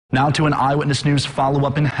Now to an Eyewitness News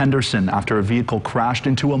follow-up in Henderson after a vehicle crashed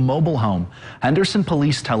into a mobile home. Henderson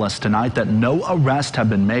police tell us tonight that no arrests have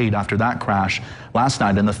been made after that crash last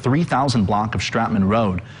night in the 3000 block of Stratman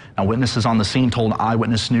Road. Now, witnesses on the scene told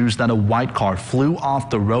Eyewitness News that a white car flew off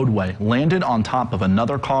the roadway, landed on top of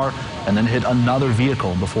another car, and then hit another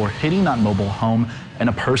vehicle before hitting that mobile home and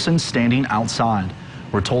a person standing outside.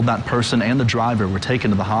 We're told that person and the driver were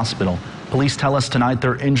taken to the hospital. Police tell us tonight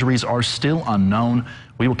their injuries are still unknown.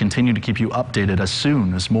 We will continue to keep you updated as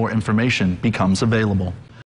soon as more information becomes available.